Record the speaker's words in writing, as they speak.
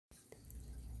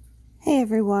Hey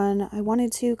everyone, I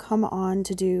wanted to come on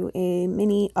to do a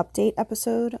mini update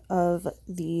episode of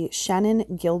the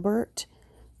Shannan Gilbert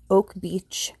Oak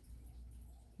Beach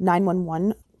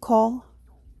 911 call.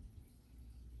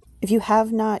 If you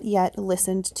have not yet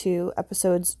listened to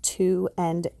episodes 2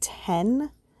 and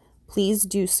 10, please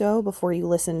do so before you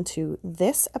listen to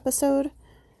this episode,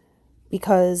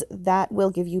 because that will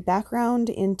give you background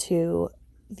into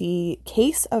the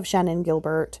case of Shannan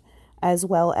Gilbert, as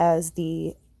well as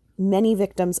the many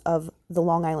victims of the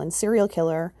Long Island serial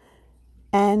killer.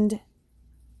 And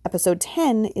episode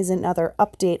 10 is another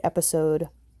update episode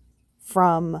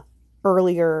from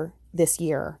earlier this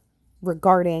year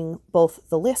regarding both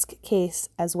the Lisk case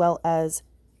as well as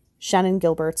Shannan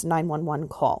Gilbert's 911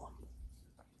 call.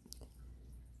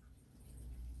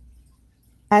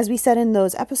 As we said in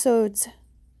those episodes,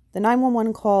 the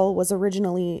 911 call was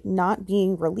originally not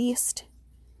being released.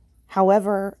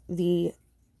 However, the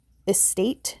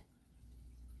estate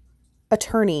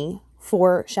attorney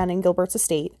for Shannan Gilbert's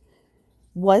estate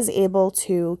was able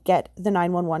to get the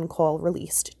 911 call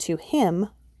released to him.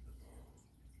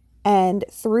 And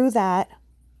through that,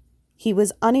 he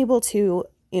was unable to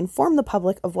inform the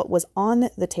public of what was on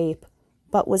the tape,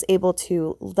 but was able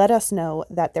to let us know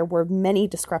that there were many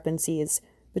discrepancies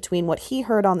between what he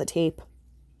heard on the tape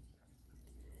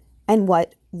and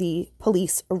what the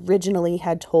police originally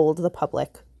had told the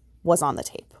public was on the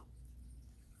tape.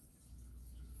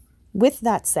 With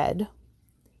that said,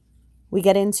 we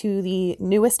get into the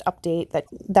newest update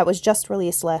that was just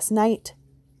released last night,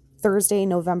 Thursday,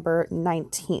 November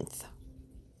 19th.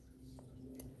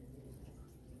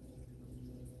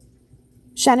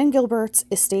 Shannan Gilbert's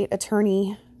estate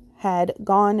attorney had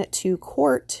gone to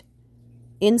court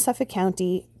in Suffolk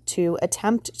County to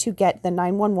attempt to get the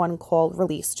 911 call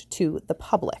released to the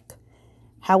public.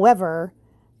 However,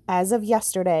 as of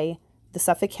yesterday, the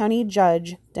Suffolk County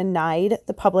judge denied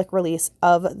the public release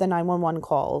of the 911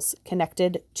 calls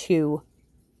connected to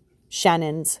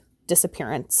Shannan's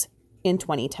disappearance in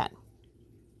 2010.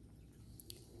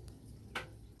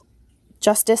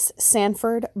 Justice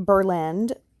Sanford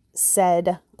Burland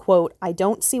said, quote, "I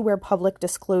don't see where public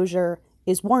disclosure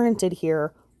is warranted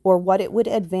here or what it would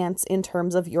advance in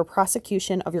terms of your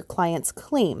prosecution of your client's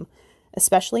claim,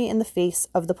 especially in the face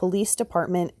of the police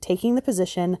department taking the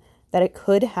position that it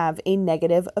could have a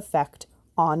negative effect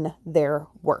on their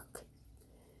work."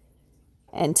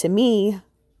 And to me,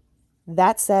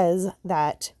 that says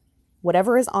that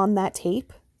whatever is on that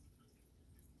tape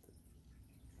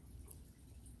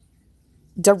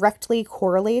directly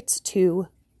correlates to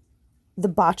the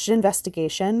botched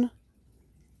investigation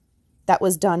that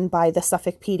was done by the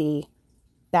Suffolk PD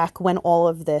back when all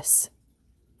of this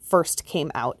first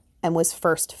came out and was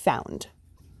first found.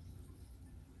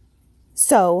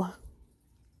 So,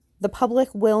 the public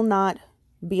will not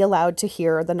be allowed to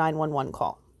hear the 911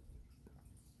 call.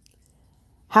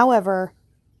 However,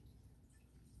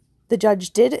 the judge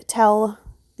did tell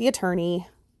the attorney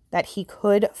that he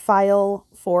could file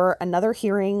for another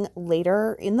hearing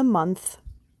later in the month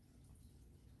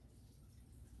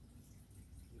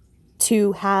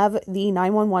to have the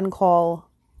 911 call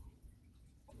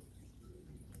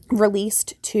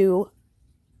released to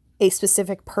a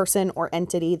specific person or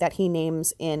entity that he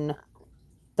names in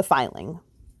the filing.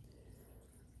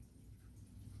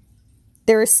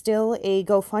 There is still a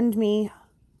GoFundMe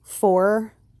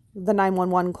for the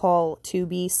 911 call to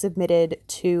be submitted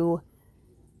to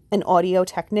an audio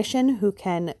technician who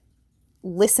can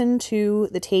listen to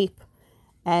the tape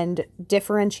and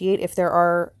differentiate if there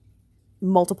are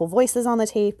multiple voices on the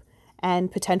tape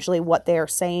and potentially what they are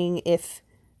saying if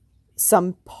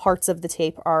some parts of the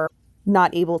tape are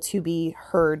not able to be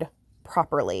heard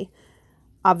properly.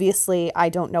 Obviously, I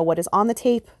don't know what is on the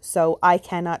tape, so I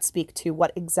cannot speak to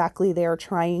what exactly they are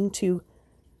trying to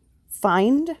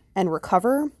find and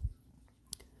recover.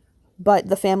 But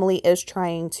the family is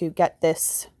trying to get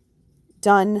this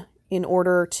done in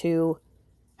order to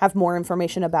have more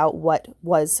information about what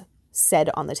was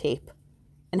said on the tape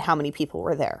and how many people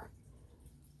were there.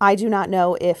 I do not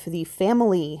know if the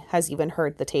family has even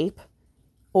heard the tape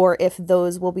or if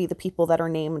those will be the people that are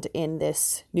named in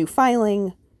this new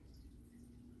filing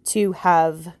to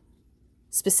have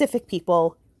specific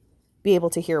people be able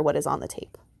to hear what is on the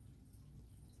tape.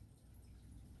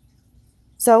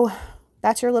 So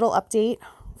that's your little update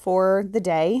for the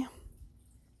day.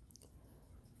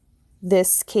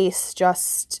 This case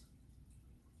just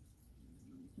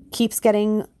keeps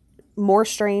getting more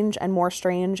strange and more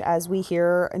strange as we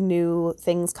hear new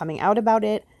things coming out about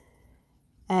it.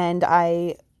 And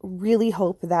I really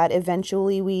hope that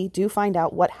eventually we do find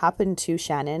out what happened to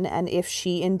Shannan and if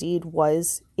she indeed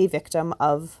was a victim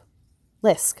of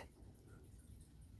Lisk.